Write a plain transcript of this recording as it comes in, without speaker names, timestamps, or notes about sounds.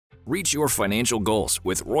Reach your financial goals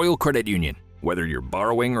with Royal Credit Union. Whether you're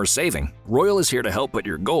borrowing or saving, Royal is here to help put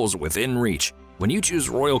your goals within reach. When you choose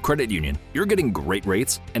Royal Credit Union, you're getting great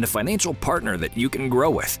rates and a financial partner that you can grow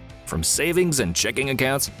with. From savings and checking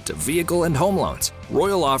accounts to vehicle and home loans,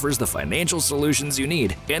 Royal offers the financial solutions you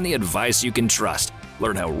need and the advice you can trust.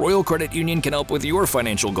 Learn how Royal Credit Union can help with your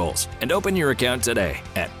financial goals and open your account today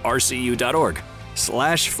at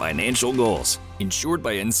rcu.org/financial goals. Insured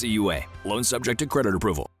by NCUA. Loan subject to credit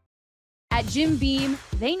approval. At Jim Beam,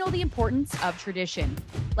 they know the importance of tradition,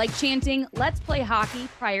 like chanting, "Let's play hockey"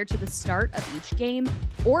 prior to the start of each game,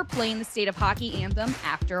 or playing the state of hockey anthem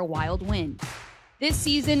after a wild win. This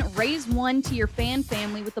season, raise one to your fan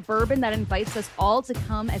family with the bourbon that invites us all to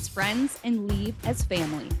come as friends and leave as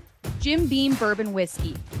family. Jim Beam Bourbon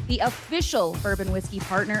Whiskey, the official bourbon whiskey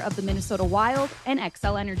partner of the Minnesota Wild and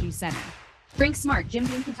XL Energy Center. Drink smart. Jim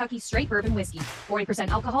Beam Kentucky Straight Bourbon Whiskey. 40%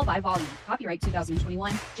 alcohol by volume. Copyright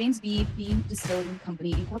 2021. James B. Beam Distilling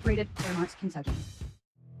Company, Incorporated, Claremont, Kentucky.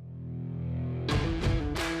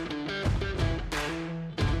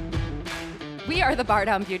 We are the Bar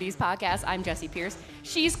Down Beauties podcast. I'm Jessie Pierce.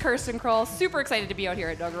 She's Kirsten Kroll. Super excited to be out here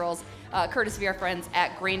at Dugarel's, courtesy of our friends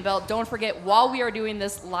at Grainbelt. Don't forget, while we are doing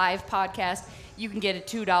this live podcast, you can get a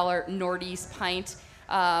 $2 Northeast pint.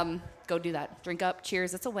 Go do that. Drink up.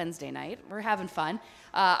 Cheers. It's a Wednesday night. We're having fun.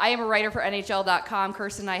 I am a writer for NHL.com.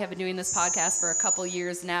 Kirsten and I have been doing this podcast for a couple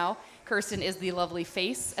years now. Kirsten is the lovely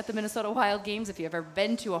face at the Minnesota Wild games. If you've ever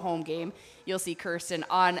been to a home game, you'll see Kirsten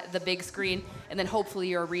on the big screen, and then hopefully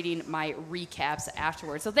you're reading my recaps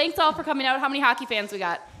afterwards. So thanks all for coming out. How many hockey fans we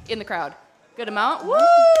got in the crowd? Good amount? Woo!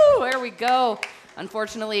 There we go.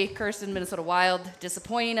 Unfortunately, Kirsten, Minnesota Wild,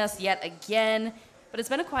 disappointing us yet again, but it's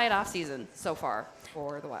been a quiet offseason so far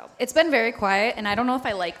for the Wild. It's been very quiet, and I don't know if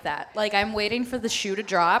I like that. Like, I'm waiting for the shoe to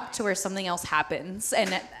drop to where something else happens,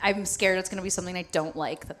 and I'm scared it's going to be something I don't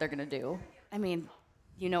like that they're going to do. I mean,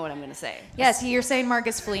 you know what I'm going to say. Yes, you're saying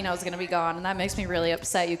Marcus Foligno is going to be gone, and that makes me really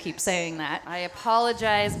upset you keep saying that. I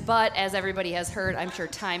apologize, but as everybody has heard, I'm sure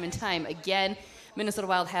time and time again, Minnesota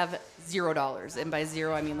Wild have $0. And by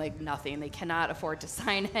zero, I mean like nothing. They cannot afford to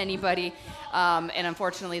sign anybody. And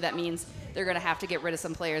unfortunately, that means they're going to have to get rid of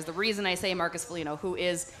some players. The reason I say Marcus Foligno, who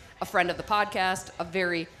is a friend of the podcast, a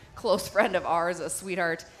very close friend of ours, a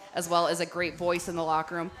sweetheart, as well as a great voice in the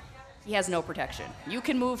locker room, he has no protection. You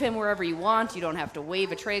can move him wherever you want. You don't have to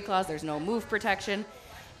waive a trade clause. There's no move protection.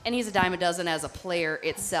 And he's a dime a dozen as a player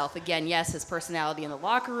itself. Again, yes, his personality in the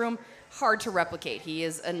locker room, hard to replicate. He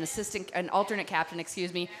is an alternate captain,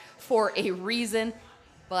 for a reason,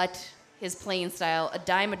 but his playing style, a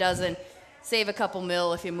dime a dozen, save a couple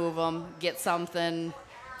mil if you move him, get something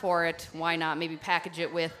for it. Why not? Maybe package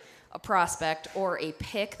it with a prospect or a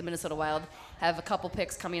pick. The Minnesota Wild have a couple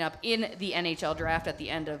picks coming up in the NHL draft at the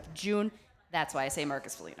end of June. That's why I say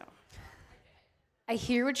Marcus Foligno. I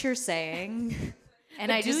hear what you're saying,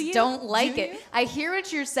 and I just don't like it. I hear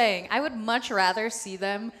what you're saying. I would much rather see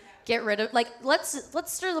them get rid of, let's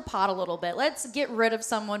stir the pot a little bit. Let's get rid of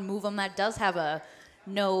someone, move them that does have a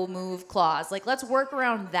no move clause. Let's work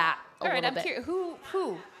around that a little bit. All right, I'm curious.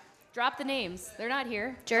 Who? Drop the names. They're not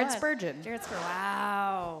here. Jared Spurgeon.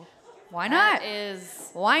 Wow. Why not?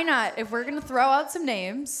 Why not? If we're going to throw out some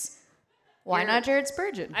names, why not Jared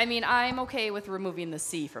Spurgeon? I mean, I'm okay with removing the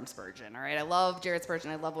C from Spurgeon, all right? I love Jared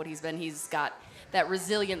Spurgeon. I love what he's been. He's got that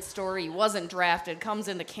resilient story. He wasn't drafted, comes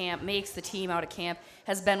into camp, makes the team out of camp,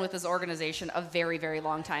 has been with his organization a very, very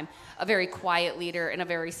long time, a very quiet leader and a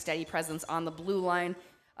very steady presence on the blue line.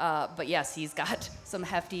 But yes, he's got some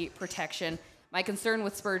hefty protection. My concern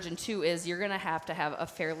with Spurgeon, too, is you're going to have a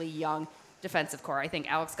fairly young defensive core. I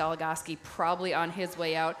think Alex Goligoski probably on his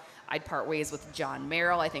way out. I'd part ways with John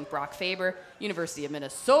Merrill. I think Brock Faber, University of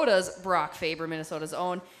Minnesota's Brock Faber, Minnesota's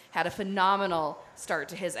own, had a phenomenal start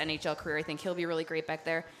to his NHL career. I think he'll be really great back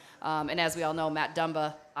there. And as we all know, Matt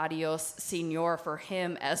Dumba, adios senior for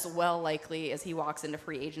him as well, likely, as he walks into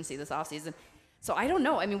free agency this offseason. So I don't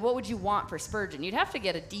know. I mean, what would you want for Spurgeon? You'd have to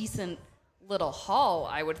get a decent little haul,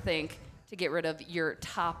 I would think, to get rid of your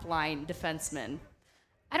top-line defenseman.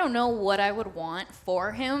 I don't know what I would want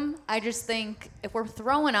for him. I just think if we're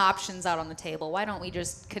throwing options out on the table, why don't we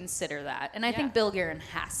just consider that? And I think Bill Guerin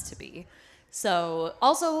has to be. So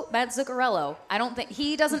also Matt Zuccarello. I don't think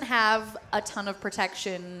he doesn't have a ton of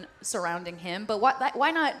protection surrounding him, but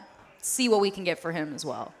why not see what we can get for him as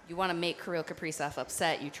well? You want to make Kirill Kaprizov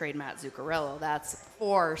upset, you trade Matt Zuccarello. That's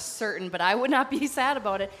for certain, but I would not be sad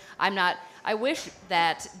about it. I wish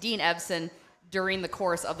that Dean Ebbson, during the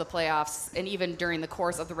course of the playoffs and even during the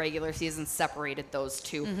course of the regular season, separated those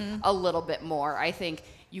two a little bit more. I think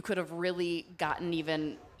you could have really gotten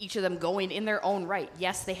even each of them going in their own right.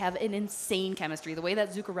 Yes, they have an insane chemistry. The way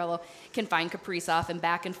that Zuccarello can find Kaprizov and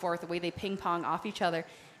back and forth, the way they ping pong off each other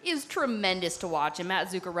is tremendous to watch. And Matt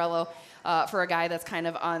Zuccarello, for a guy that's kind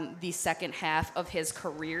of on the second half of his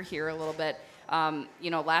career here a little bit,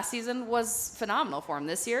 last season was phenomenal for him.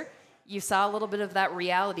 This year, you saw a little bit of that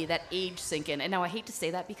reality, that age sink in. And now I hate to say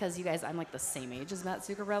that because you guys, I'm like the same age as Matt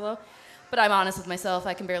Zuccarello. But I'm honest with myself.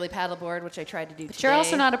 I can barely paddleboard, which I tried to do today. But you're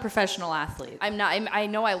also not a professional athlete. I'm not. I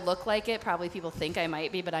know I look like it. Probably people think I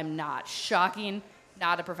might be, but I'm not. Shocking.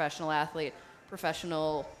 Not a professional athlete.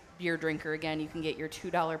 Professional beer drinker. Again, you can get your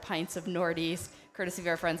 $2 pints of Northeast, courtesy of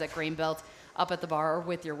our friends at Grain Belt, up at the bar or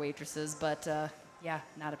with your waitresses. But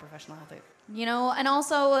not a professional athlete. And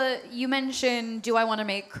also you mentioned, do I want to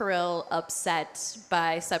make Kirill upset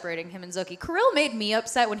by separating him and Zuki? Kirill made me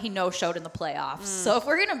upset when he no-showed in the playoffs. So if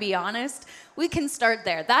we're going to be honest, we can start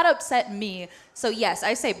there. That upset me. So yes,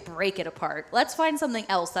 I say break it apart. Let's find something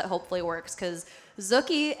else that hopefully works, because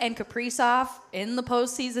Zuki and Kaprizov in the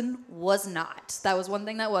postseason was not. That was one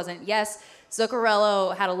thing that wasn't. Yes,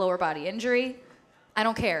 Zuccarello had a lower body injury. I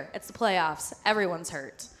don't care. It's the playoffs. Everyone's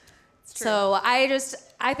hurt. So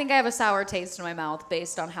I think I have a sour taste in my mouth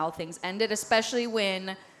based on how things ended, especially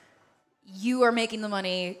when you are making the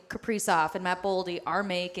money Kaprizov and Matt Boldy are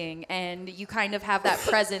making, and you kind of have that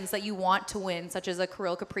presence that you want to win, such as a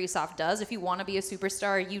Kirill Kaprizov does. If you want to be a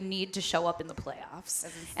superstar, you need to show up in the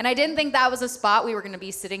playoffs. And I didn't think that was a spot we were going to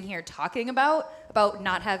be sitting here talking about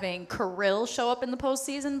not having Kirill show up in the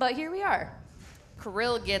postseason, but here we are.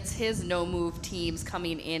 Kirill gets his no-move teams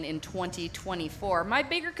coming in 2024. My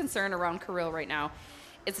bigger concern around Kirill right now,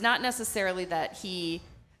 it's not necessarily that he,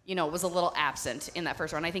 was a little absent in that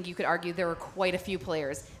first round. I think you could argue there were quite a few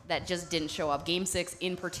players that just didn't show up. Game 6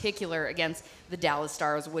 in particular against the Dallas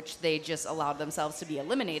Stars, which they just allowed themselves to be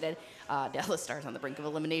eliminated. Dallas Stars on the brink of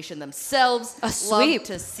elimination themselves. A sweep. Love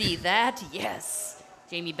to see that. Yes.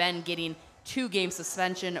 Jamie Benn getting 2-game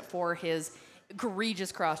suspension for his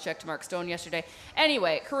egregious cross-check to Mark Stone yesterday.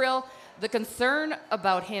 Anyway, Kirill, the concern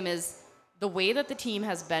about him is the way that the team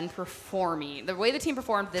has been performing, the way the team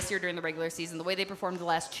performed this year during the regular season, the way they performed the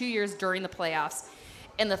last 2 years during the playoffs,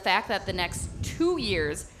 and the fact that the next 2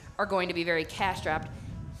 years are going to be very cash-strapped.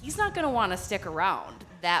 He's not going to want to stick around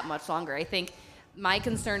that much longer. I think my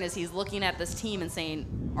concern is he's looking at this team and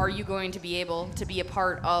saying, are you going to be able to be a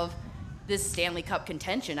part of this Stanley Cup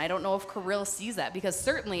contention? I don't know if Kirill sees that, because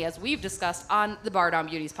certainly, as we've discussed on the Bar Down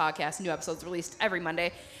Beauties podcast, new episodes released every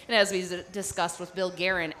Monday, and as we discussed with Bill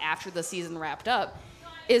Guerin after the season wrapped up,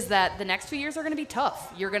 is that the next 2 years are going to be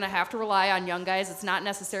tough. You're going to have to rely on young guys. It's not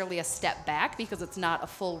necessarily a step back because it's not a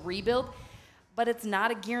full rebuild, but it's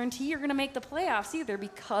not a guarantee you're going to make the playoffs either,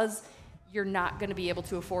 because you're not going to be able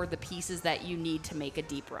to afford the pieces that you need to make a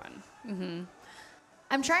deep run. Mm-hmm.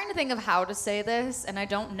 I'm trying to think of how to say this, and I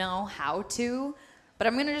don't know how to, but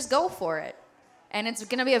I'm going to just go for it. And it's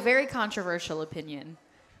going to be a very controversial opinion.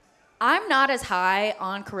 I'm not as high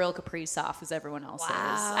on Kirill Kaprizov as everyone else is.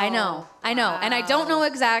 I know. And I don't know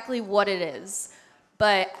exactly what it is.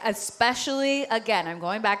 But especially, again, I'm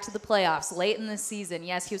going back to the playoffs late in the season.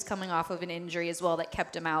 Yes, he was coming off of an injury as well that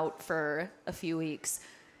kept him out for a few weeks.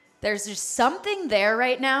 There's just something there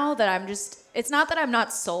right now that it's not that I'm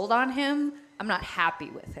not sold on him. I'm not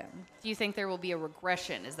happy with him. Do you think there will be a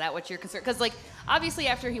regression? Is that what you're concerned? Because, obviously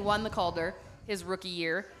after he won the Calder, his rookie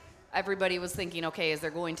year, everybody was thinking, okay, is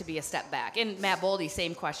there going to be a step back? And Matt Boldy,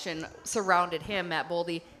 same question surrounded him. Matt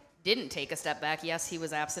Boldy didn't take a step back. Yes, he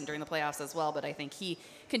was absent during the playoffs as well, but I think he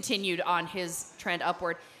continued on his trend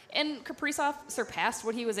upward. And Kaprizov surpassed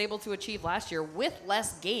what he was able to achieve last year with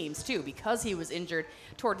less games, too, because he was injured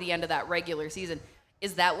toward the end of that regular season.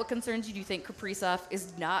 Is that what concerns you? Do you think Kaprizov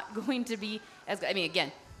is not going to be as good? I mean,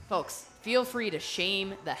 again, folks, feel free to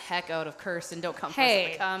shame the heck out of Kirsten. Don't come for us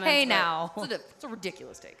in the comments. Hey, now. It's a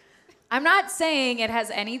ridiculous take. I'm not saying it has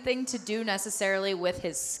anything to do necessarily with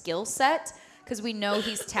his skill set, because we know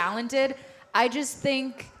he's talented. I just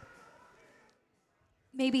think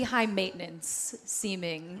maybe high maintenance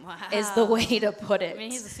seeming is the way to put it. I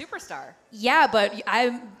mean, he's a superstar. Yeah, but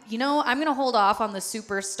I'm going to hold off on the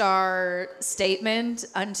superstar statement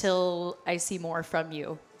until I see more from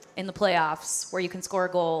you in the playoffs, where you can score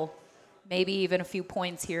a goal, maybe even a few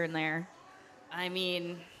points here and there. I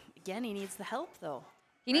mean, again, he needs the help, though.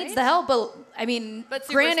 He needs the help, but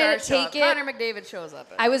granted, take it. Connor McDavid shows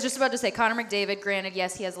up. I was just about to say Connor McDavid. Granted,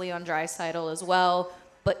 yes, he has Leon Draisaitl as well,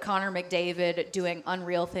 but Connor McDavid doing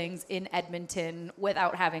unreal things in Edmonton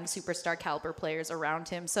without having superstar caliber players around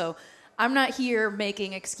him. So I'm not here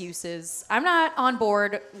making excuses. I'm not on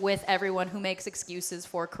board with everyone who makes excuses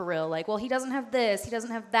for Kirill. Like, well, he doesn't have this, he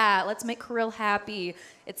doesn't have that. Let's make Kirill happy.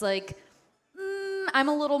 It's like, I'm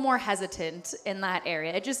a little more hesitant in that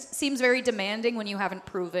area. It just seems very demanding when you haven't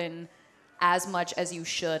proven as much as you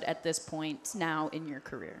should at this point now in your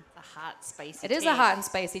career. A hot, spicy It is a hot and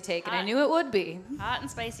spicy take, and I knew it would be. Hot and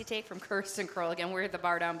spicy take from Kirsten Kroll. Again, we're at the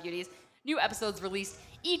Bar Down Beauties. New episodes released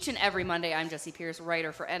each and every Monday. I'm Jessie Pierce,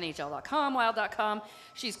 writer for NHL.com, Wild.com.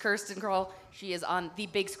 She's Kirsten Kroll. She is on the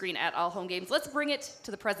big screen at all home games. Let's bring it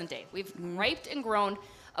to the present day. We've griped and groaned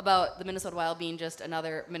about the Minnesota Wild being just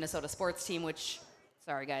another Minnesota sports team, which,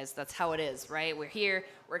 sorry guys, that's how it is, right? We're here,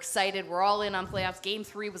 we're excited, we're all in on playoffs. Game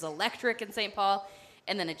 3 was electric in St. Paul,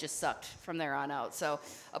 and then it just sucked from there on out. So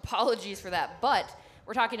apologies for that. But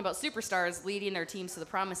we're talking about superstars leading their teams to the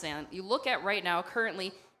promised land. You look at right now,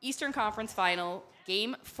 currently, Eastern Conference Final,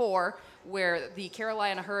 Game 4, where the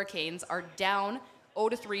Carolina Hurricanes are down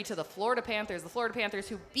 0-3 to the Florida Panthers. The Florida Panthers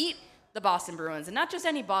who beat the Boston Bruins, and not just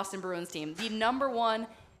any Boston Bruins team, the number 1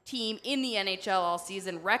 team in the NHL all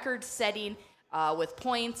season, record-setting with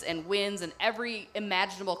points and wins and every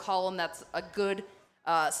imaginable column that's a good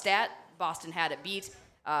stat. Boston had it beat.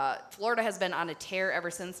 Florida has been on a tear ever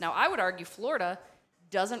since. Now, I would argue Florida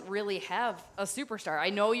doesn't really have a superstar. I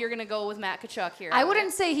know you're going to go with Matt Tkachuk here. I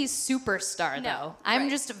wouldn't say he's superstar, though. I'm right.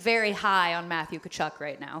 just very high on Matthew Tkachuk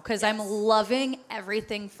right now because I'm loving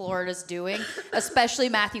everything Florida's doing, especially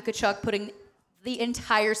Matthew Tkachuk putting the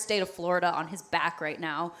entire state of Florida on his back right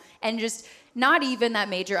now. And just not even that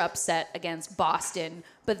major upset against Boston,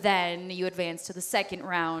 but then you advance to the second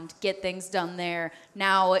round, get things done there.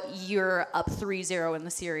 Now you're up 3-0 in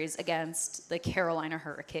the series against the Carolina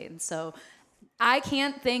Hurricanes. So I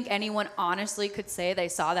can't think anyone honestly could say they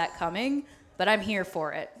saw that coming, but I'm here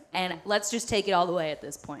for it. And let's just take it all the way at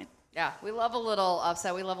this point. Yeah, we love a little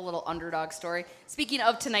upset. We love a little underdog story. Speaking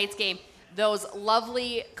of tonight's game, those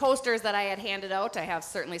lovely coasters that I had handed out, I have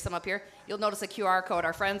certainly some up here. You'll notice a QR code.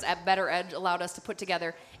 Our friends at Better Edge allowed us to put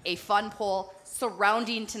together a fun poll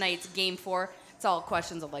surrounding tonight's Game 4. It's all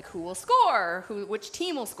questions of like who will score, which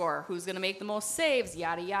team will score, who's going to make the most saves,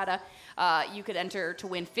 yada, yada. You could enter to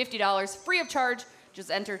win $50 free of charge. Just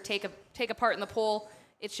enter, take a part in the poll.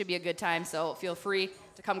 It should be a good time, so feel free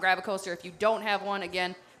to come grab a coaster. If you don't have one,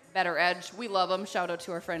 again, Better Edge. We love them. Shout out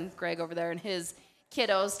to our friend Greg over there and his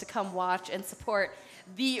kiddos to come watch and support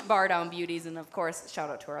the Bar Down Beauties. And, of course, shout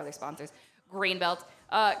out to our other sponsors, Grainbelt.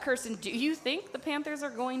 Kirsten, do you think the Panthers are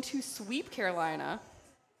going to sweep Carolina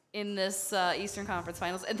in this Eastern Conference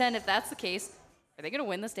Finals? And then if that's the case, are they going to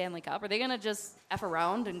win the Stanley Cup? Are they going to just F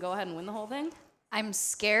around and go ahead and win the whole thing? I'm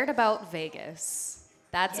scared about Vegas.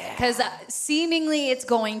 That's because seemingly it's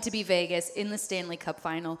going to be Vegas in the Stanley Cup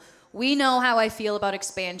final. We know how I feel about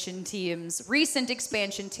expansion teams, recent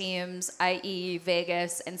expansion teams, i.e.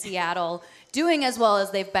 Vegas and Seattle, doing as well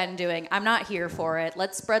as they've been doing. I'm not here for it.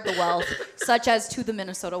 Let's spread the wealth, such as to the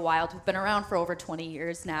Minnesota Wild, who've been around for over 20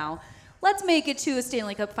 years now. Let's make it to a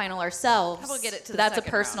Stanley Cup final ourselves. How about get it to the That's a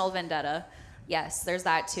second personal round? Vendetta. Yes, there's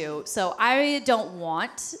that too. So I don't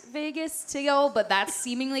want Vegas to go, but that's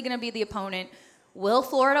seemingly going to be the opponent. Will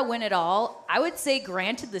Florida win it all? I would say,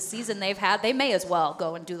 granted the season they've had, they may as well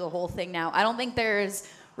go and do the whole thing now. I don't think there's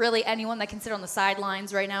really anyone that can sit on the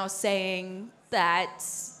sidelines right now saying that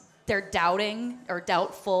they're doubting or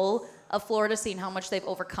doubtful of Florida, seeing how much they've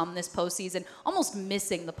overcome this postseason, almost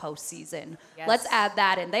missing the postseason. Yes. Let's add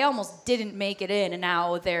that in. They almost didn't make it in, and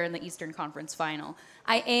now they're in the Eastern Conference Final.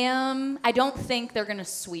 I don't think they're going to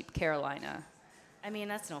sweep Carolina. I mean,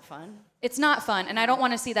 that's no fun. It's not fun, and I don't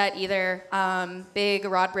want to see that either. Big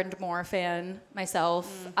Rod Brind'Amour fan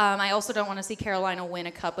myself. I also don't want to see Carolina win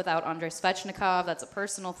a cup without Andrei Svechnikov. That's a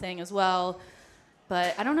personal thing as well.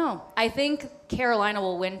 But I don't know. I think Carolina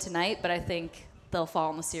will win tonight, but I think they'll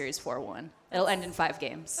fall in the series 4-1. It'll end in 5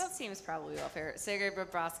 games. That seems probably well fair. Sergei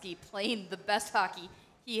Bobrovsky playing the best hockey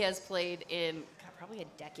he has played in probably a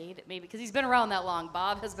decade, maybe, because he's been around that long.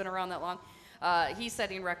 Bob has been around that long. He's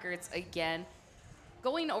setting records again.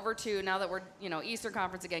 Going over to, now that we're, Eastern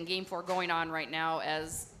Conference again, Game 4 going on right now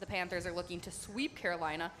as the Panthers are looking to sweep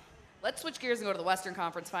Carolina. Let's switch gears and go to the Western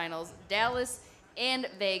Conference Finals. Dallas and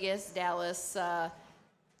Vegas. Dallas,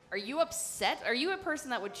 are you upset? Are you a person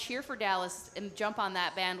that would cheer for Dallas and jump on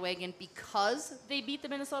that bandwagon because they beat the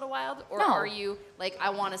Minnesota Wild? Or No. are you like, I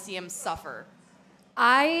want to see them suffer?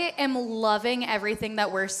 I am loving everything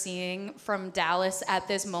that we're seeing from Dallas at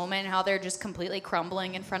this moment, how they're just completely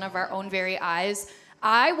crumbling in front of our own very eyes.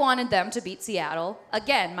 I wanted them to beat Seattle.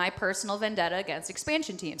 Again, my personal vendetta against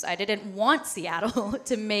expansion teams. I didn't want Seattle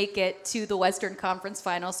to make it to the Western Conference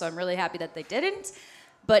Final, so I'm really happy that they didn't.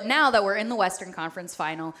 But now that we're in the Western Conference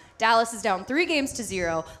Final, Dallas is down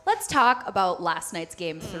 3-0. Let's talk about last night's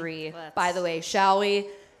Game 3, by the way, shall we?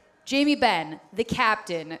 Jamie Benn, the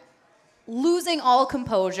captain, losing all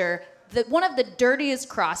composure. one of the dirtiest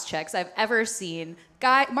cross checks I've ever seen.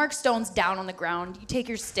 Mark Stone's down on the ground. You take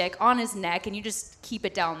your stick on his neck and you just keep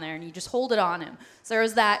it down there and you just hold it on him. So there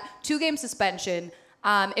was that 2-game suspension.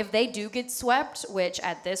 If they do get swept, which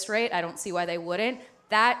at this rate, I don't see why they wouldn't,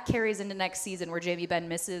 that carries into next season where Jamie Benn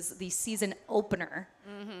misses the season opener.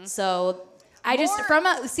 So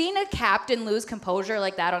seeing a captain lose composure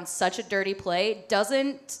like that on such a dirty play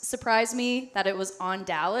doesn't surprise me that it was on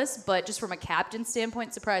Dallas, but just from a captain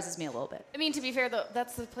standpoint, surprises me a little bit. I mean, to be fair, though,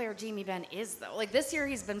 that's the player Jamie Benn is, though. Like, this year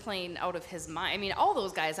he's been playing out of his mind. I mean, all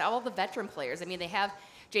those guys, all the veteran players. I mean, they have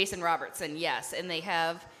Jason Robertson, yes, and they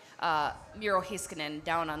have Miro Heiskanen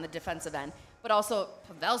down on the defensive end. But also,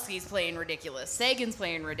 Pavelski's playing ridiculous. Sagan's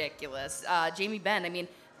playing ridiculous. Jamie Benn, I mean,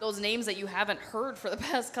 those names that you haven't heard for the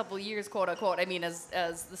past couple of years, quote unquote, I mean, as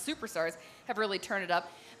the superstars have really turned it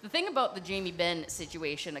up. The thing about the Jamie Benn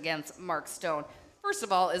situation against Mark Stone, first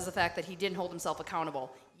of all, is the fact that he didn't hold himself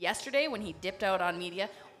accountable. Yesterday, when he dipped out on media,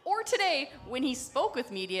 or today, when he spoke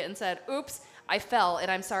with media and said, oops, I fell, and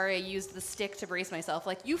I'm sorry I used the stick to brace myself.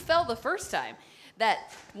 Like, you fell the first time.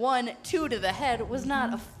 That 1-2 to the head was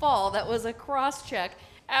not a fall. That was a cross-check.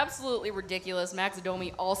 Absolutely ridiculous. Max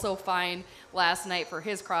Domi also fined last night for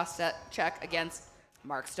his cross-check against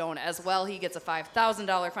Mark Stone as well. He gets a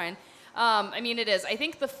 $5,000 fine. I mean, it is. I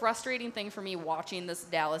think the frustrating thing for me watching this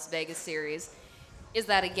Dallas-Vegas series is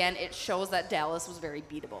that, again, it shows that Dallas was very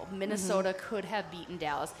beatable. Minnesota could have beaten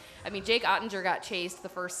Dallas. I mean, Jake Ottinger got chased the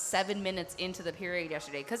first 7 minutes into the period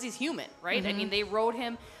yesterday because he's human, right? I mean, they rode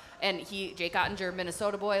him. And Jake Ottinger,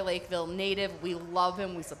 Minnesota boy, Lakeville native. We love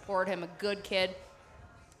him. We support him. A good kid.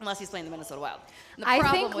 Unless he's playing the Minnesota Wild.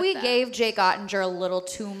 I think we gave Jake Ottinger a little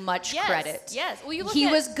too much credit. Yes. Well, he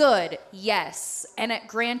was good, yes. And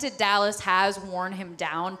granted, Dallas has worn him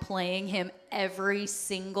down, playing him every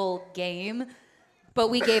single game. But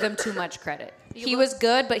we gave him too much credit. He was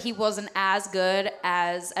good, but he wasn't as good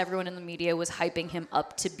as everyone in the media was hyping him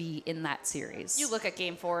up to be in that series. You look at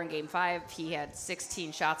Game 4 and Game 5, he had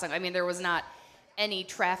 16 shots. I mean, there was not any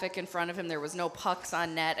traffic in front of him. There was no pucks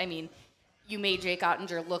on net. I mean, you made Jake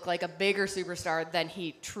Ottinger look like a bigger superstar than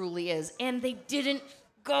he truly is. And they didn't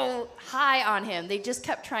go high on him. They just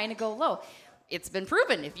kept trying to go low. It's been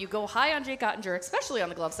proven. If you go high on Jake Ottinger, especially on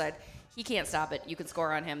the glove side, he can't stop it. You can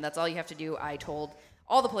score on him. That's all you have to do. I told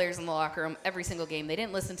all the players in the locker room every single game. They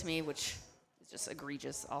didn't listen to me, which is just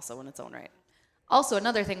egregious also in its own right. Also,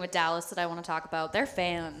 another thing with Dallas that I want to talk about, their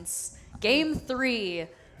fans. Game 3,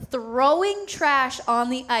 throwing trash on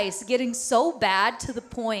the ice, getting so bad to the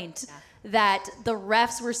point that the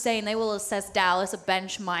refs were saying they will assess Dallas a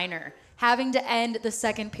bench minor, having to end the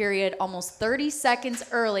second period almost 30 seconds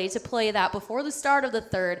early to play that before the start of the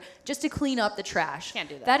third just to clean up the trash. Can't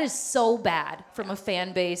do that. That is so bad from a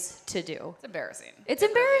fan base to do. It's embarrassing. It's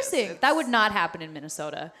embarrassing. Really that would not happen in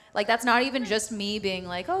Minnesota. Like, that's not even just me being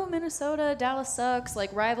like, oh, Minnesota, Dallas sucks,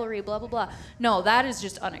 like rivalry, blah, blah, blah. No, that is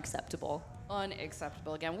just unacceptable.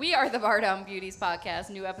 Unacceptable. Again, we are the Bar Down Beauties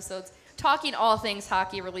podcast. New episodes talking all things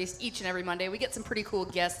hockey released each and every Monday. We get some pretty cool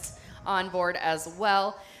guests on board as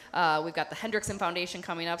well. We've got the Hendrickson Foundation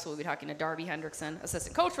coming up, so we'll be talking to Darby Hendrickson,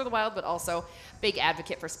 assistant coach for the Wild, but also big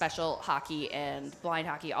advocate for special hockey and blind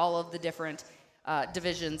hockey, all of the different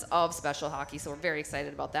divisions of special hockey. So we're very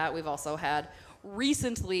excited about that. We've also had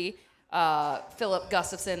recently Philip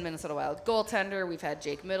Gustafson, Minnesota Wild goaltender. We've had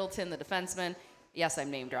Jake Middleton, the defenseman. Yes,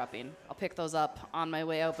 I'm name dropping. I'll pick those up on my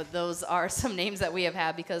way out, but those are some names that we have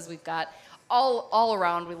had because we've got all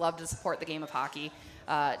around. We love to support the game of hockey.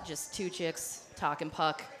 Just two chicks talking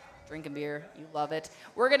puck, drinking beer. You love it.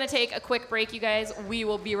 We're going to take a quick break, you guys. We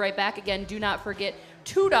will be right back. Again, do not forget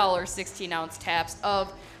 $2 16-ounce taps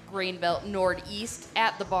of Grainbelt Northeast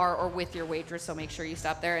at the bar or with your waitress, so make sure you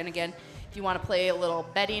stop there. And again, if you want to play a little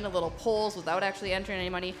betting, a little polls without actually entering any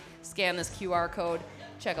money, scan this QR code.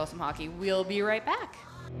 Check out some hockey. We'll be right back.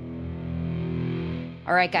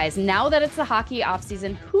 All right, guys, now that it's the hockey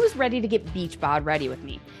offseason, who's ready to get beach bod ready with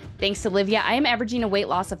me? Thanks to Livea, I am averaging a weight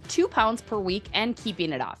loss of 2 pounds per week and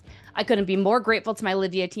keeping it off. I couldn't be more grateful to my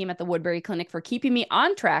Livea team at the Woodbury Clinic for keeping me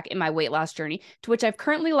on track in my weight loss journey, to which I've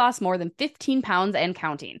currently lost more than 15 pounds and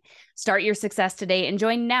counting. Start your success today and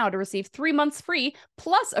join now to receive 3 months free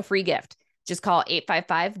plus a free gift. Just call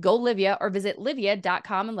 855-GO-LIVEA or visit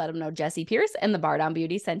livea.com and let them know Jesse Pierce and the Bar Down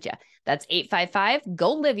Beauty sent you. That's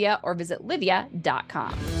 855-GO-LIVEA or visit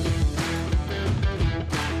livea.com.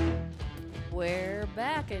 We're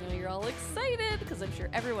back. I know you're all excited because I'm sure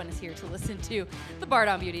everyone is here to listen to the Bar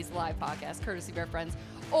Down Beauties live podcast, courtesy of our friends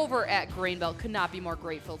over at Grainbelt. Could not be more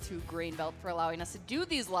grateful to Grainbelt for allowing us to do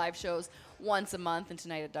these live shows once a month, and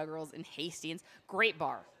tonight at Dugarel's in Hastings. Great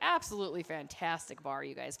bar. Absolutely fantastic bar,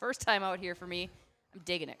 you guys. First time out here for me. I'm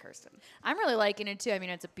digging it, Kirsten. I'm really liking it too. I mean,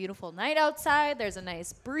 it's a beautiful night outside. There's a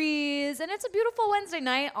nice breeze, and it's a beautiful Wednesday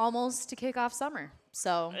night almost to kick off summer.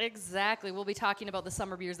 So exactly. We'll be talking about the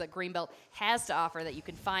summer beers that Greenbelt has to offer that you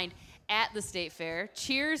can find at the State Fair.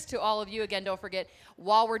 Cheers to all of you. Again, don't forget,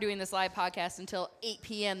 while we're doing this live podcast until 8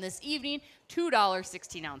 p.m. this evening, $2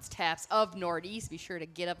 16-ounce taps of Northeast. Be sure to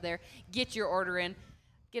get up there, get your order in,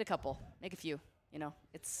 get a couple, make a few. You know,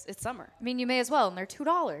 it's summer. I mean, you may as well, and they're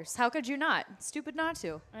 $2. How could you not? Stupid not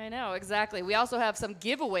to. I know, exactly. We also have some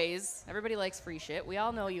giveaways. Everybody likes free shit. We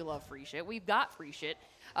all know you love free shit. We've got free shit,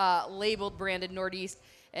 labeled, branded Northeast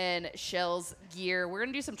and Shell's gear. We're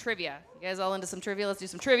going to do some trivia. You guys all into some trivia? Let's do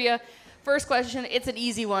some trivia. First question, it's an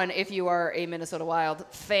easy one if you are a Minnesota Wild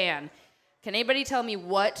fan. Can anybody tell me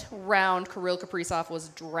what round Kirill Kaprizov was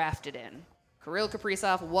drafted in? Kirill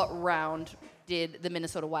Kaprizov, what round did the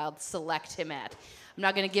Minnesota Wild select him at? I'm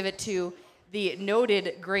not going to give it to the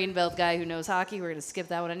noted grain belt guy who knows hockey. We're going to skip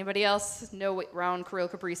that one. Anybody else know what round Kirill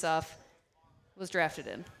Kaprizov was drafted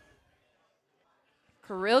in?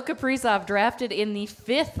 Kirill Kaprizov drafted in the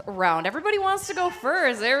 5th round. Everybody wants to go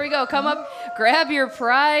first. There we go. Come up, grab your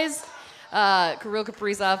prize. Kirill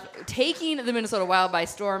Kaprizov taking the Minnesota Wild by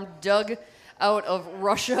storm, dug out of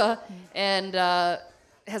Russia, and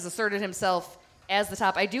has asserted himself as the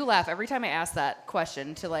top. I do laugh every time I ask that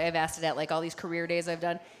question. I've asked it at like all these career days I've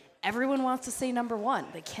done. Everyone wants to say number 1.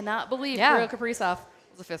 They cannot believe Kirill Kaprizov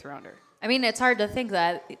was a 5th rounder. I mean, it's hard to think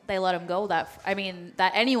that they let him go that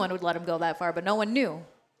that anyone would let him go that far, but no one knew,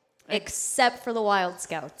 except for the Wild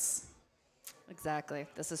Scouts. Exactly.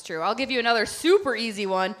 This is true. I'll give you another super easy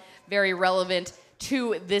one, very relevant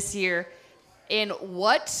to this year. In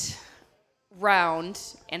what round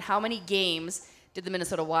and how many games did the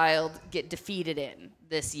Minnesota Wild get defeated in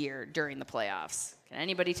this year during the playoffs? Can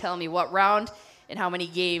anybody tell me what round and how many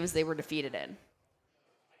games they were defeated in?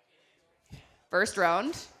 First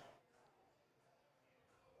round.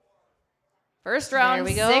 There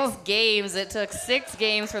we go. 6 games. It took 6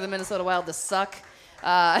 games for the Minnesota Wild to suck.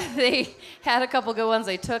 They had a couple good ones.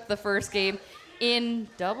 They took the first game in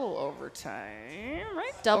double overtime,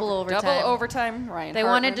 right? Double overtime. Double overtime, Ryan. They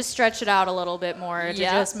wanted to stretch it out a little bit more to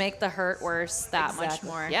just make the hurt worse that much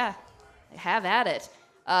more. Yeah, have at it.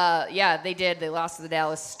 They did. They lost to the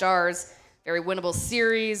Dallas Stars. Very winnable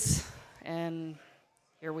series. And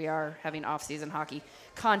here we are having off-season hockey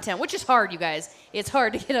content, which is hard, you guys. It's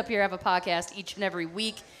hard to get up here, have a podcast each and every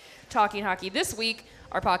week talking hockey. This week,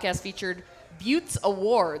 our podcast featured Beauts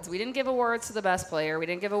Awards. We didn't give awards to the best player. We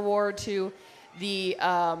didn't give award to the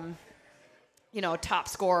top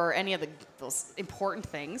scorer, any of those important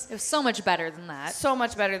things. It was so much better than that. So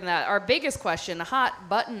much better than that. Our biggest question, a hot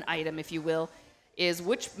button item, if you will, is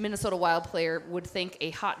which Minnesota Wild player would think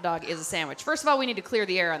a hot dog is a sandwich? First of all, we need to clear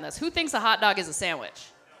the air on this. Who thinks a hot dog is a sandwich?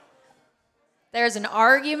 There's an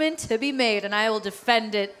argument to be made, and I will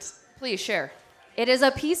defend it. Please share. It is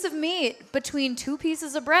a piece of meat between 2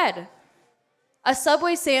 pieces of bread. A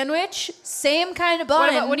Subway sandwich, same kind of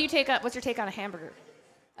bun. What's your take on a hamburger?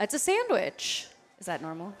 It's a sandwich. Is that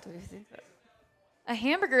normal? Do you think that? A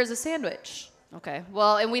hamburger is a sandwich. Okay.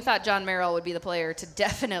 Well, and we thought John Merrill would be the player to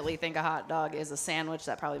definitely think a hot dog is a sandwich.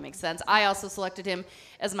 That probably makes sense. I also selected him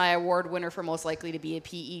as my award winner for most likely to be a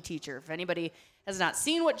PE teacher. If anybody has not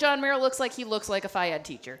seen what John Merrill looks like, he looks like a Phi Ed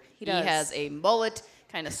teacher. He has a mullet,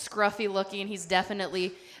 kind of scruffy looking. He's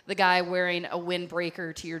definitely the guy wearing a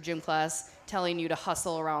windbreaker to your gym class, telling you to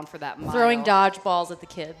hustle around for that mile. Throwing dodgeballs at the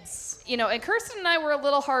kids. And Kirsten and I were a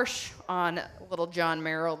little harsh on little John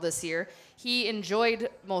Merrill this year. He enjoyed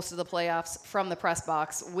most of the playoffs from the press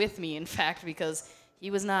box with me, in fact, because he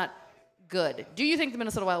was not good. Do you think the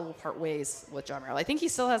Minnesota Wild will part ways with John Merrill? I think he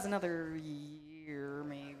still has another year,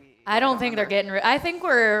 maybe. I don't think they're getting I think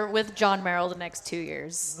we're with John Merrill the next 2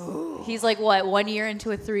 years. Ooh. He's like, 1 year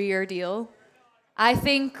into a 3-year deal? I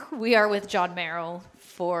think we are with John Merrill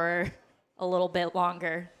for a little bit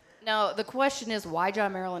longer. Now, the question is, why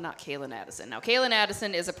John Merrill and not Kalen Addison? Now, Kalen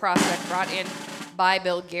Addison is a prospect brought in by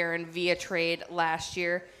Bill Guerin via trade last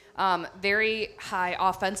year. Very high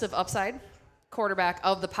offensive upside, quarterback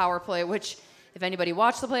of the power play, which, if anybody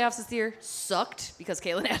watched the playoffs this year, sucked because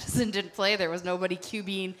Kalen Addison didn't play. There was nobody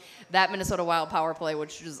QBing that Minnesota Wild power play,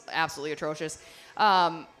 which was absolutely atrocious.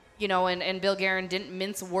 And Bill Guerin didn't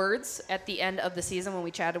mince words at the end of the season when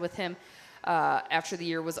we chatted with him. After the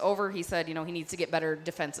year was over, he said, he needs to get better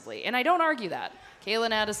defensively. And I don't argue that.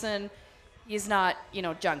 Kalen Addison, he's not,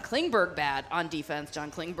 John Klingberg bad on defense. John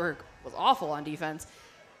Klingberg was awful on defense.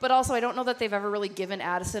 But also, I don't know that they've ever really given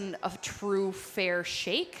Addison a true fair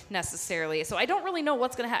shake necessarily. So I don't really know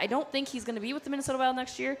what's going to happen. I don't think he's going to be with the Minnesota Wild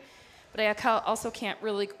next year. But I also can't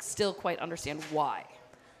really still quite understand why.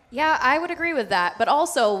 Yeah, I would agree with that. But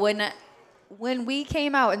also, when we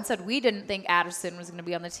came out and said we didn't think Addison was going to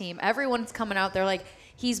be on the team, everyone's coming out there like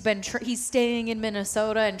he's staying in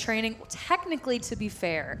Minnesota and training. Technically, to be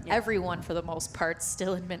fair, everyone for the most part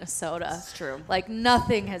still in Minnesota. That's true. Like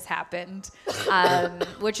nothing has happened,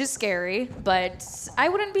 which is scary. But I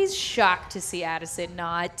wouldn't be shocked to see Addison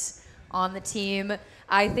not on the team.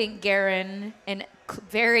 I think Guerin and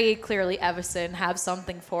very clearly Evison have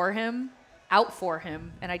something out for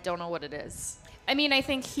him, and I don't know what it is. I mean, I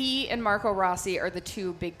think he and Marco Rossi are the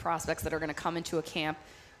two big prospects that are going to come into a camp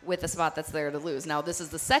with a spot that's there to lose. Now, this is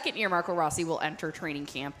the second year Marco Rossi will enter training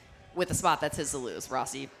camp with a spot that's his to lose.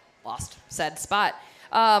 Rossi lost said spot.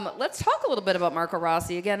 Let's talk a little bit about Marco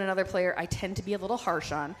Rossi. Again, another player I tend to be a little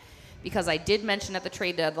harsh on because I did mention at the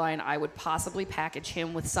trade deadline I would possibly package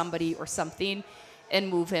him with somebody or something and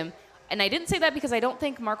move him. And I didn't say that because I don't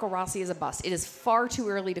think Marco Rossi is a bust. It is far too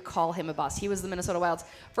early to call him a bust. He was the Minnesota Wild's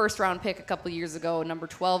first-round pick a couple years ago, number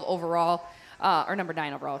 12 overall, or number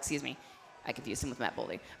 9 overall, excuse me. I confused him with Matt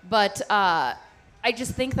Boldy. But I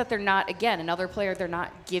just think that they're not, again, another player they're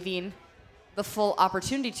not giving the full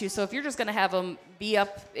opportunity to. So if you're just going to have him be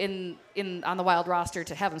up on the Wild roster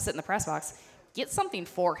to have him sit in the press box, get something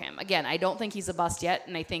for him. Again, I don't think he's a bust yet,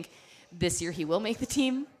 and I think this year he will make the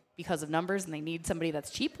team because of numbers, and they need somebody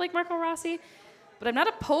that's cheap like Marco Rossi. But I'm not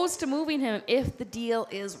opposed to moving him if the deal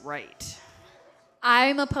is right.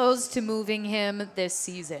 I'm opposed to moving him this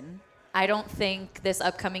season. I don't think this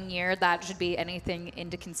upcoming year that should be anything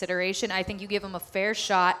into consideration. I think you give him a fair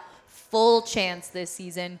shot, full chance this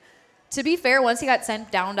season. To be fair, once he got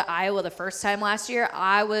sent down to Iowa the first time last year,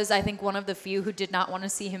 I think, one of the few who did not want to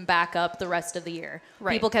see him back up the rest of the year.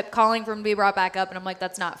 Right. People kept calling for him to be brought back up, and I'm like,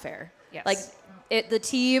 that's not fair. Yes. Like, the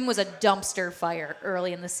team was a dumpster fire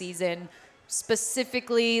early in the season,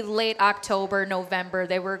 specifically late October, November.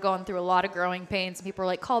 They were going through a lot of growing pains, and people were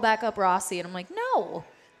like, call back up Rossi. And I'm like, no.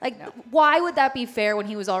 Why would that be fair when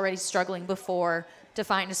he was already struggling before to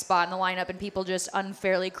find a spot in the lineup and people just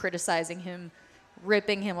unfairly criticizing him,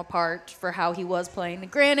 ripping him apart for how he was playing?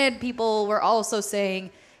 And granted, people were also saying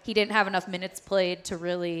he didn't have enough minutes played to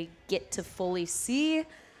really get to fully see,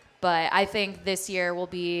 but I think this year will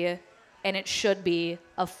be, and it should be,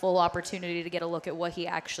 a full opportunity to get a look at what he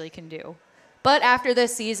actually can do. But after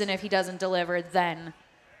this season, if he doesn't deliver, then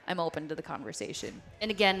I'm open to the conversation.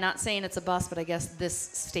 And again, not saying it's a bust, but I guess this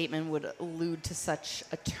statement would allude to such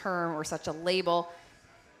a term or such a label.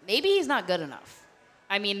 Maybe he's not good enough.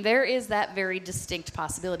 I mean, there is that very distinct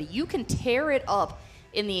possibility. You can tear it up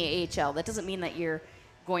in the AHL. That doesn't mean that you're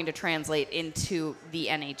going to translate into the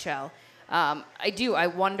NHL. I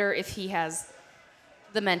wonder if he has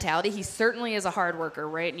the mentality. He certainly is a hard worker,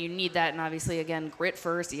 right? And you need that. And obviously, again, grit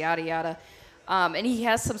first, yada, yada. And he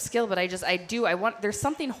has some skill, but there's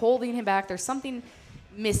something holding him back. There's something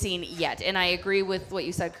missing yet. And I agree with what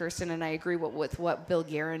you said, Kirsten, and I agree with what Bill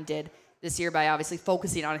Guerin did this year by obviously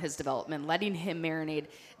focusing on his development, letting him marinate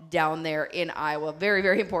down there in Iowa. Very,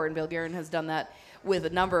 very important. Bill Guerin has done that with a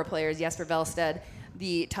number of players. Jesper Velstead,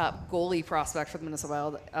 the top goalie prospect for the Minnesota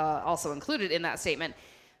Wild, also included in that statement.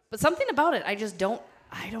 But something about it, I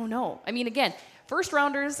don't know. I mean, again, first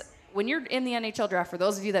rounders, when you're in the NHL draft, for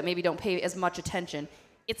those of you that maybe don't pay as much attention,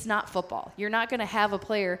 it's not football. You're not going to have a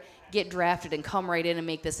player get drafted and come right in and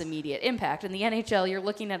make this immediate impact. In the NHL, you're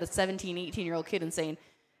looking at a 17, 18-year-old kid and saying,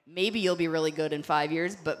 maybe you'll be really good in 5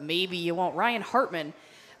 years, but maybe you won't. Ryan Hartman,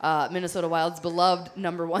 Minnesota Wild's beloved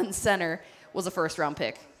number 1 center, was a first-round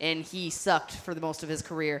pick, and he sucked for the most of his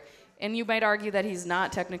career. And you might argue that he's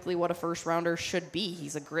not technically what a first-rounder should be.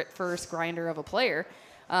 He's a grit-first grinder of a player.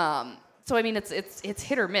 So, I mean, it's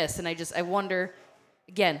hit or miss, and I wonder,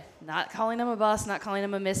 again, not calling him a bust, not calling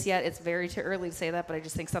him a miss yet. It's very too early to say that, but I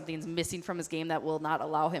just think something's missing from his game that will not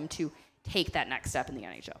allow him to take that next step in the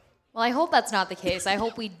NHL. Well, I hope that's not the case. I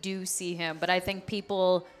hope we do see him, but I think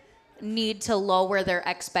people need to lower their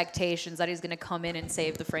expectations that he's going to come in and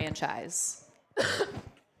save the franchise.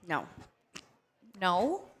 No.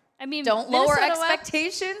 No? I mean, don't lower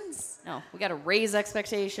expectations? No, we got to raise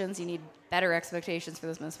expectations. You need better expectations for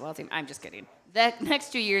this Minnesota Wild team. I'm just kidding. The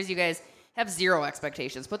next 2 years, you guys have zero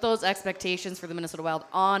expectations. Put those expectations for the Minnesota Wild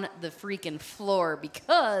on the freaking floor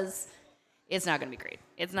because it's not going to be great.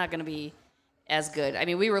 It's not going to be as good. I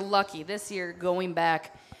mean, we were lucky this year going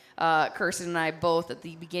back. Kirsten and I both at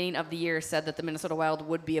the beginning of the year said that the Minnesota Wild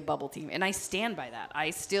would be a bubble team, and I stand by that.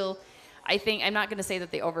 I think I'm not going to say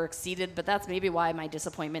that they overexceeded, but that's maybe why my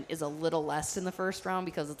disappointment is a little less in the first round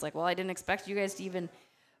because it's like, well, I didn't expect you guys to even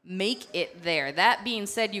make it there. That being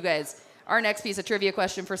said, you guys, our next piece of trivia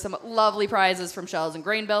question for some lovely prizes from Shells and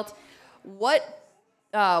Grain Belt. What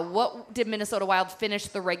what did Minnesota Wild finish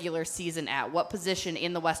the regular season at? What position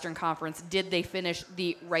in the Western Conference did they finish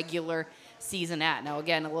the regular season at? Now,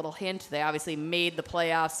 again, a little hint, they obviously made the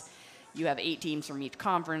playoffs. You have 8 teams from each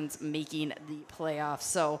conference making the playoffs,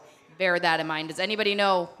 so bear that in mind. Does anybody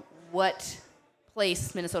know what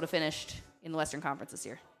place Minnesota finished in the Western Conference this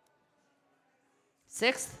year?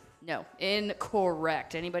 6th? No,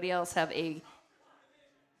 incorrect. Anybody else have a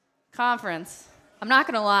conference? I'm not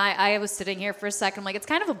going to lie. I was sitting here for a second. Like, it's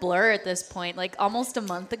kind of a blur at this point. Like, almost a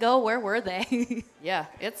month ago, where were they? Yeah,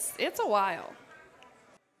 it's a while.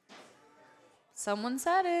 Someone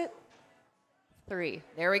said it. 3.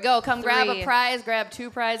 There we go. Come 3. grab a prize. Grab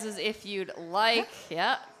 2 prizes if you'd like.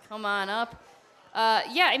 Yeah, come on up.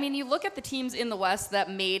 I mean, you look at the teams in the West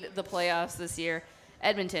that made the playoffs this year.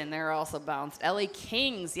 Edmonton, they're also bounced. LA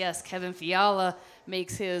Kings, yes, Kevin Fiala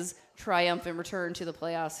makes his triumphant return to the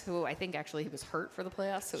playoffs, who I think actually he was hurt for the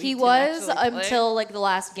playoffs. So he was until like the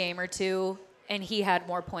last game or two, and he had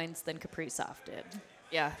more points than Kaprizov did.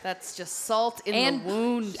 Yeah, that's just salt in the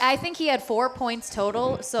wound. I think he had 4 points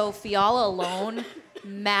total, so Fiala alone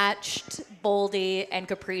matched Boldy and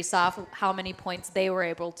Kaprizov how many points they were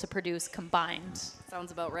able to produce combined.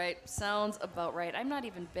 Sounds about right. I'm not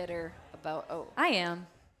even bitter about. I am.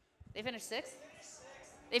 They finished 6th.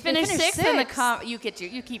 They finished 6th in the you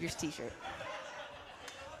keep your T-shirt.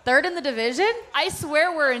 3rd in the division? I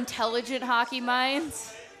swear we're intelligent hockey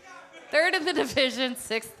minds. 3rd in the division,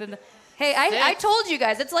 6th in the. Hey, I told you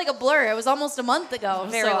guys, it's like a blur. It was almost a month ago.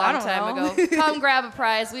 Very long time ago. Come grab a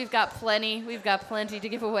prize. We've got plenty to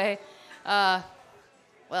give away. Bar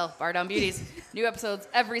Down Beauties. New episodes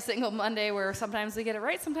every single Monday where sometimes we get it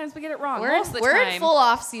right, sometimes we get it wrong. Most of the we're time. in full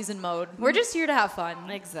off-season mode. We're just here to have fun.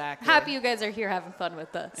 Exactly. Happy you guys are here having fun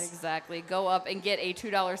with us. Exactly. Go up and get a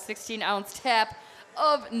 $2 16-ounce tap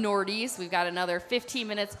of Nordy's. We've got another 15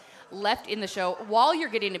 minutes left in the show. While you're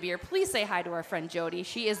getting a beer, please say hi to our friend Jody.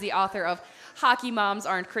 She is the author of Hockey Moms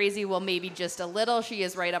Aren't Crazy. Well, maybe just a little. She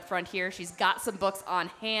is right up front here. She's got some books on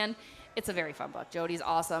hand. It's a very fun book. Jody's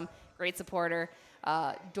awesome. Great supporter.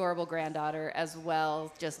 Adorable granddaughter as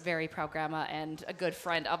well. Just very proud grandma and a good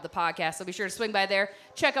friend of the podcast. So be sure to swing by there.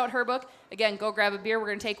 Check out her book. Again, go grab a beer. We're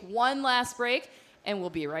going to take one last break, and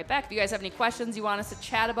we'll be right back. If you guys have any questions you want us to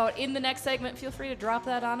chat about in the next segment, feel free to drop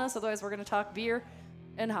that on us. Otherwise, we're going to talk beer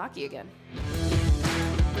and hockey again.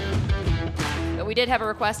 But we did have a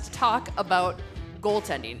request to talk about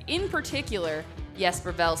goaltending. In particular,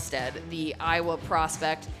 Jesper Velstead, the Iowa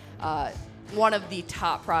prospect, one of the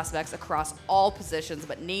top prospects across all positions,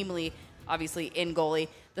 but namely, obviously, in goalie,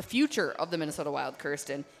 the future of the Minnesota Wild,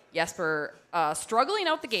 Kirsten. Jesper struggling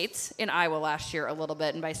out the gates in Iowa last year a little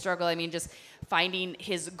bit, and by struggle, I mean just finding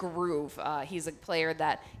his groove. He's a player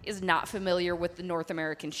that is not familiar with the North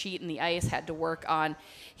American sheet and the ice, had to work on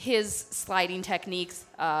his sliding techniques,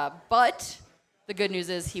 but the good news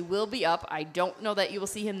is he will be up. I don't know that you will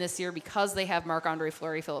see him this year because they have Marc-Andre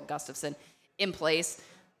Fleury, Philip Gustafsson in place.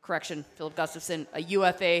 Correction, Philip Gustafsson, a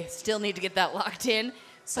UFA, still need to get that locked in.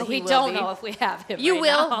 So we don't know if we have him. You right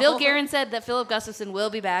will. now. Bill Guerin said that Philip Gustafsson will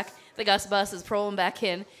be back. The Gus bus is rolling back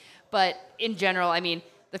in. But in general, I mean,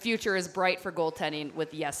 the future is bright for goaltending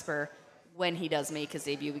with Jesper when he does make his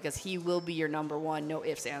debut because he will be your number one. No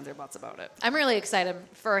ifs, ands, or buts about it. I'm really excited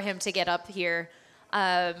for him to get up here.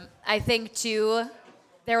 I think, too,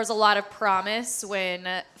 there was a lot of promise when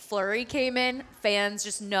Fleury came in. Fans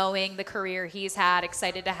just knowing the career he's had,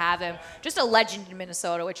 excited to have him. Just a legend in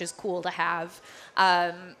Minnesota, which is cool to have.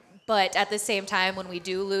 But at the same time, when we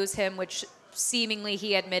do lose him, which seemingly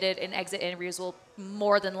he admitted in exit interviews will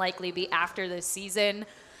more than likely be after this season,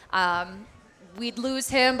 we'd lose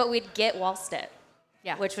him, but we'd get Wallstedt,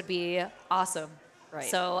 which would be awesome. Right.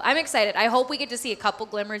 So I'm excited. I hope we get to see a couple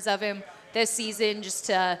glimmers of him this season just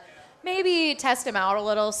to maybe test him out a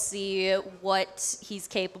little, see what he's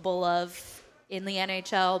capable of in the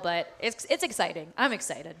NHL, but it's exciting. I'm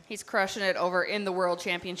excited. He's crushing it over in the World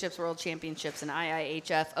Championships and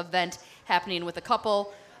IIHF event happening with a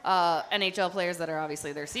couple NHL players that are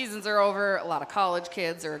obviously their seasons are over, a lot of college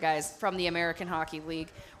kids or guys from the American Hockey League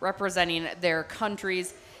representing their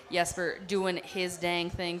countries. Jesper doing his dang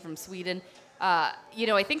thing from Sweden. I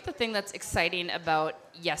think the thing that's exciting about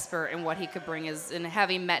Jesper and what he could bring is, and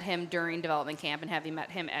having met him during development camp and having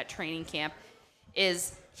met him at training camp,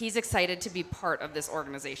 is he's excited to be part of this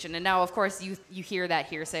organization. And now, of course, you hear that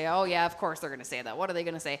here say, oh, yeah, of course they're going to say that. What are they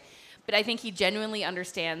going to say? But I think he genuinely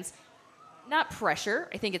understands, not pressure,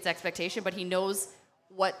 I think it's expectation, but he knows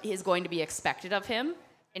what is going to be expected of him,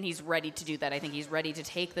 and he's ready to do that. I think he's ready to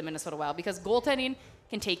take the Minnesota Wild because goaltending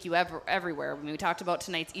can take you everywhere. When we talked about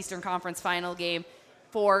tonight's Eastern Conference final game,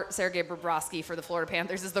 for Sergei Bobrovsky for the Florida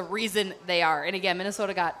Panthers is the reason they are. And again,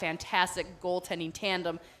 Minnesota got fantastic goaltending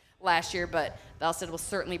tandem last year, but Valstead will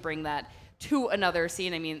certainly bring that to another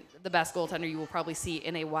scene. I mean, the best goaltender you will probably see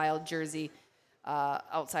in a Wild jersey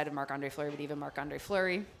outside of Marc-Andre Fleury, but even Marc-Andre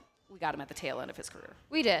Fleury, we got him at the tail end of his career.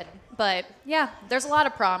 We did. But, yeah, there's a lot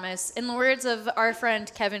of promise. In the words of our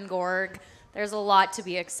friend Kevin Gorg, there's a lot to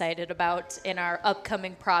be excited about in our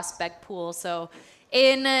upcoming prospect pool. So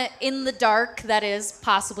in the dark, that is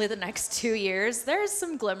possibly the next 2 years, there's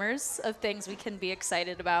some glimmers of things we can be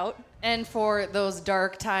excited about. And for those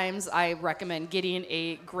dark times, I recommend getting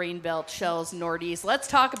a Grainbelt Shells Nordies. Let's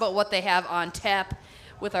talk about what they have on tap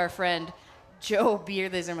with our friend Joe Beer.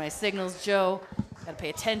 These are my signals, Joe. Got to pay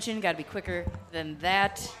attention. Got to be quicker than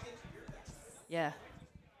that. Yeah.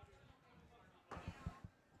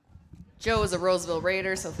 Joe is a Roseville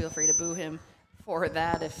Raider, so feel free to boo him for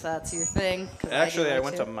that if that's your thing. Actually, I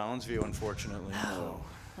went to Mounds View, unfortunately. Oh, So.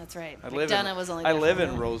 that's right. I there live for a in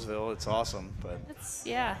minute. Roseville. It's awesome, but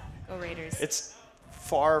Yeah, go Raiders. it's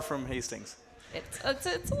far from Hastings. It's a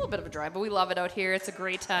little bit of a drive, but we love it out here. It's a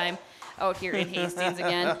great time out here in Hastings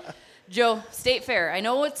again. Joe, State Fair. I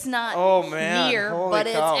know it's not near, Holy but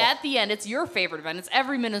cow. it's at the end. It's your favorite event. It's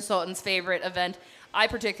every Minnesotan's favorite event. I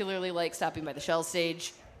particularly like stopping by the Shell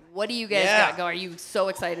Stage. What do you guys got going? Are you so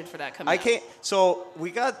excited for that coming up? So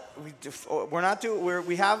we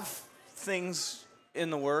have things in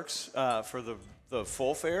the works for the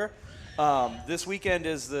full fair. This weekend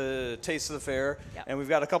is the Taste of the Fair, and we've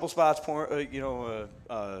got a couple spots, selling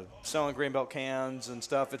Grainbelt cans and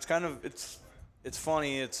stuff. It's kind of it's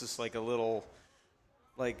funny. It's just like a little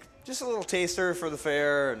taster for the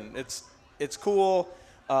fair, and it's cool.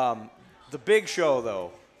 The big show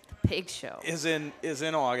though. Big show is in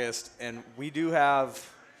August, and we do have.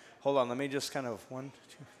 Hold on, let me just kind of 1,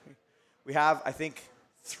 2, 3. We have, I think,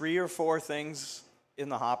 3 or 4 things in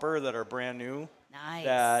the hopper that are brand new. Nice.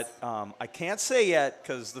 That I can't say yet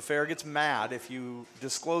because the fair gets mad if you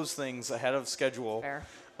disclose things ahead of schedule. Fair.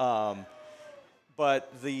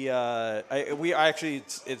 But it's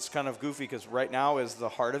kind of goofy because right now is the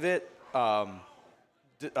heart of it.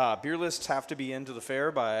 Beer lists have to be into the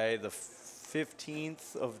fair by the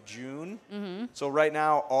 15th of June. Mm-hmm. So right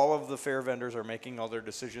now, all of the fair vendors are making all their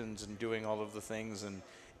decisions and doing all of the things. And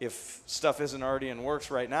if stuff isn't already in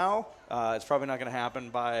works right now, it's probably not going to happen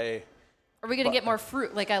by. Are we going to get more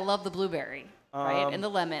fruit? Like, I love the blueberry, right? And the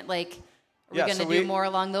lemon. Like, are we going to do more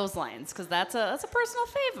along those lines? Because that's a personal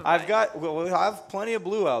favorite. We'll have plenty of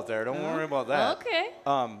blue out there. Don't worry about that. Okay.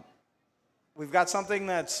 We've got something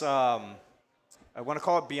that's, I want to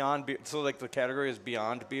call it Beyond Beer. So, like, the category is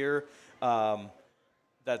Beyond Beer.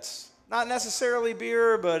 That's not necessarily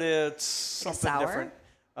beer, but it's something different.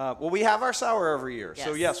 Well, we have our sour every year. Yes.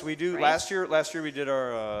 So, yes, we do. Right. Last year we did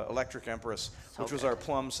our Electric Empress, which was our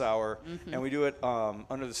plum sour. Mm-hmm. And we do it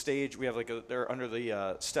under the stage. We have they're under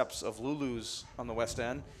the steps of Lulu's on the West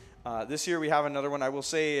End. This year we have another one. I will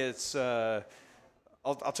say it's, I'll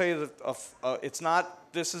tell you, it's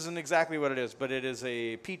not, this isn't exactly what it is, but it is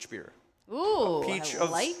a peach beer. Ooh, I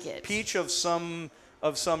like it. Peach of some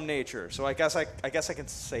nature. So I guess I can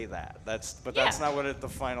say that. That's not what the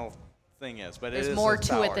final thing is. But there's it is more to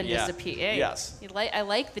sour. it than just a peach. Hey, yes. I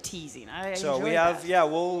like the teasing. I so enjoy we have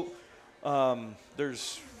that.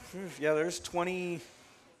 there's 20.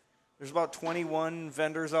 There's about 21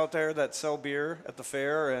 vendors out there that sell beer at the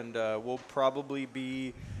fair, and we'll probably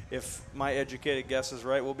be, if my educated guess is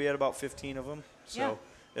right, we'll be at about 15 of them. So. Yeah.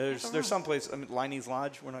 There's some place, Liney's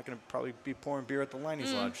Lodge. We're not going to probably be pouring beer at the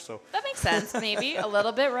Liney's Lodge. So that makes sense, maybe a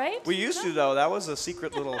little bit, right? We used to, though. That was a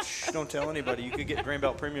secret little don't tell anybody. You could get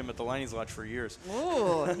Grainbelt Premium at the Liney's Lodge for years.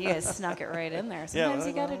 Ooh, you guys snuck it right in there. Sometimes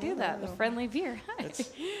you got to do that. The friendly beer.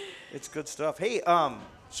 It's good stuff. Hey,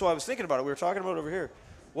 so I was thinking about it. We were talking about it over here.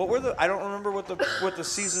 What were I don't remember what the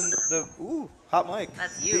season, hot mic.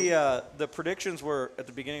 That's you. The predictions were at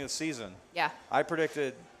the beginning of the season. Yeah. I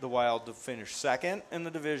predicted the Wild to finish second in the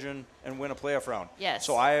division and win a playoff round. Yes.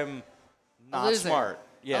 So I am not smart.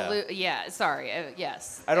 Yeah. Sorry.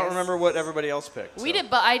 Yes. I don't remember what everybody else picked. We did,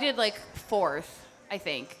 but I did like 4th, I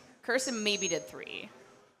think. Kirsten maybe did 3.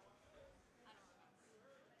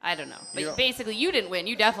 I don't know. But basically, you didn't win.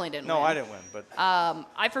 You definitely didn't win. No, I didn't win. But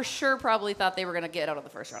I for sure probably thought they were going to get out of the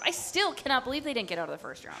first round. I still cannot believe they didn't get out of the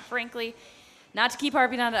first round. Frankly, not to keep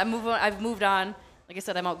harping on it. I've moved on. Like I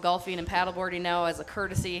said, I'm out golfing and paddleboarding now as a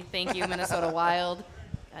courtesy. Thank you, Minnesota Wild.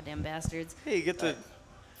 Goddamn bastards. Hey, you get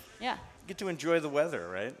to enjoy the weather,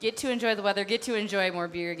 right? Get to enjoy the weather. Get to enjoy more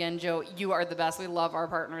beer again. Joe, you are the best. We love our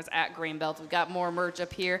partners at Grainbelt. We've got more merch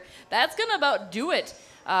up here. That's going to about do it.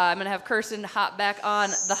 I'm going to have Kirsten hop back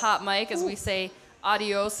on the hot mic as we say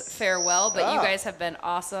adios, farewell. But you guys have been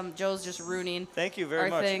awesome. Joe's just ruining. Thank you very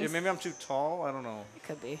much. things. Maybe I'm too tall. I don't know. It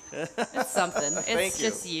could be. It's something. It's you.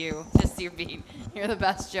 just you. Just you being. You're the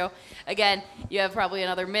best, Joe. Again, you have probably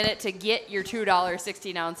another minute to get your $2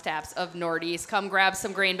 16-ounce taps of Nordies. Come grab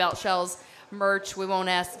some Grain Belt Shells merch. We won't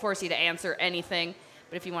force you to answer anything.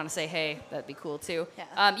 But if you want to say hey, that'd be cool too.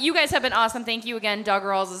 Yeah. You guys have been awesome. Thank you again,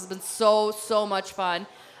 Dugarel. This has been so much fun.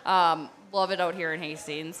 Love it out here in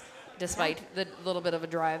Hastings, despite the little bit of a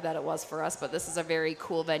drive that it was for us. But this is a very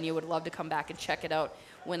cool venue. Would love to come back and check it out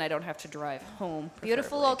when I don't have to drive home.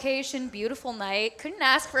 Beautiful preferably. location, beautiful night. Couldn't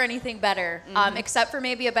ask for anything better, except for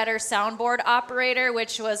maybe a better soundboard operator,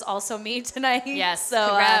 which was also me tonight. Yes.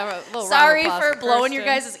 So Little sorry round of applause for blowing your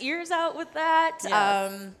Kirsten. guys' ears out with that.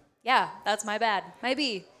 Yes. Yeah, that's my bad.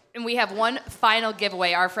 Maybe. And we have one final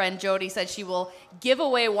giveaway. Our friend Jody said she will give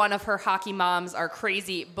away one of her Hockey Moms Are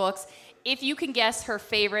Crazy books. If you can guess her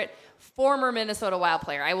favorite former Minnesota Wild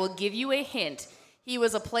player, I will give you a hint. He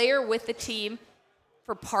was a player with the team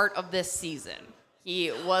for part of this season.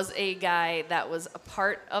 He was a guy that was a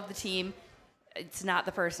part of the team. It's not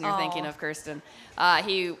the person you're thinking of, Kirsten.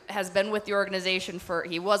 He has been with the organization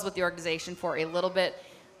he was with the organization for a little bit.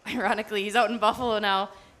 Ironically, he's out in Buffalo now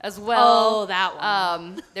as well. Oh, that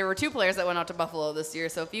one. There were 2 players that went out to Buffalo this year,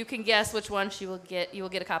 so if you can guess which one you will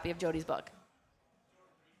get a copy of Jody's book.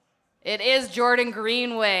 It is Jordan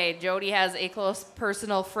Greenway. Jody has a close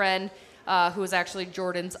personal friend who is actually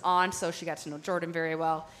Jordan's aunt, so she got to know Jordan very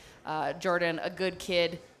well. Jordan, a good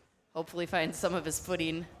kid, hopefully finds some of his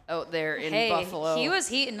footing out there in Buffalo. He was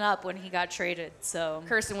heating up when he got traded, so.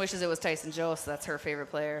 Kirsten wishes it was Tyson Jost. That's her favorite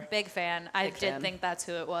player. Big fan. I Big did fan. think that's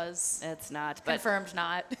who it was. It's not. But Confirmed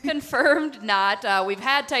not. Confirmed not. We've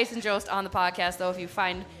had Tyson Jost on the podcast, though. If you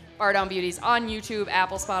find Bar Down Beauties on YouTube,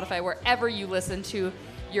 Apple, Spotify, wherever you listen to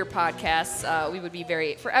your podcasts, we would be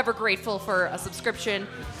forever grateful for a subscription,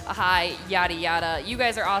 a hi, yada, yada. You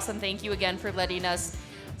guys are awesome. Thank you again for letting us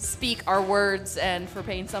speak our words and for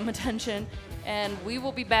paying some attention. And we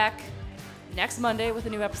will be back next Monday with a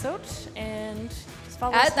new episode. And just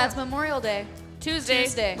follow us. That's Memorial Day.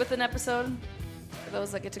 Tuesday with an episode for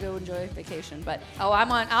those that get to go enjoy vacation. But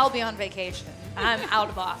I'll be on vacation. I'm out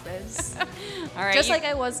of office. all right, Just like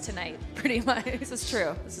I was tonight, pretty much. This is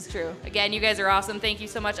true. Again, you guys are awesome. Thank you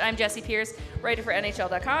so much. I'm Jessie Pierce, writer for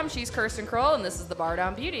NHL.com. She's Kirsten Kroll, and this is the Bar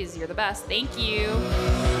Down Beauties. You're the best. Thank you.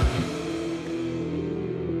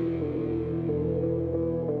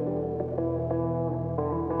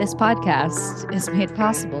 This podcast is made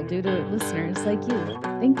possible due to listeners like you.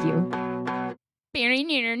 Thank you.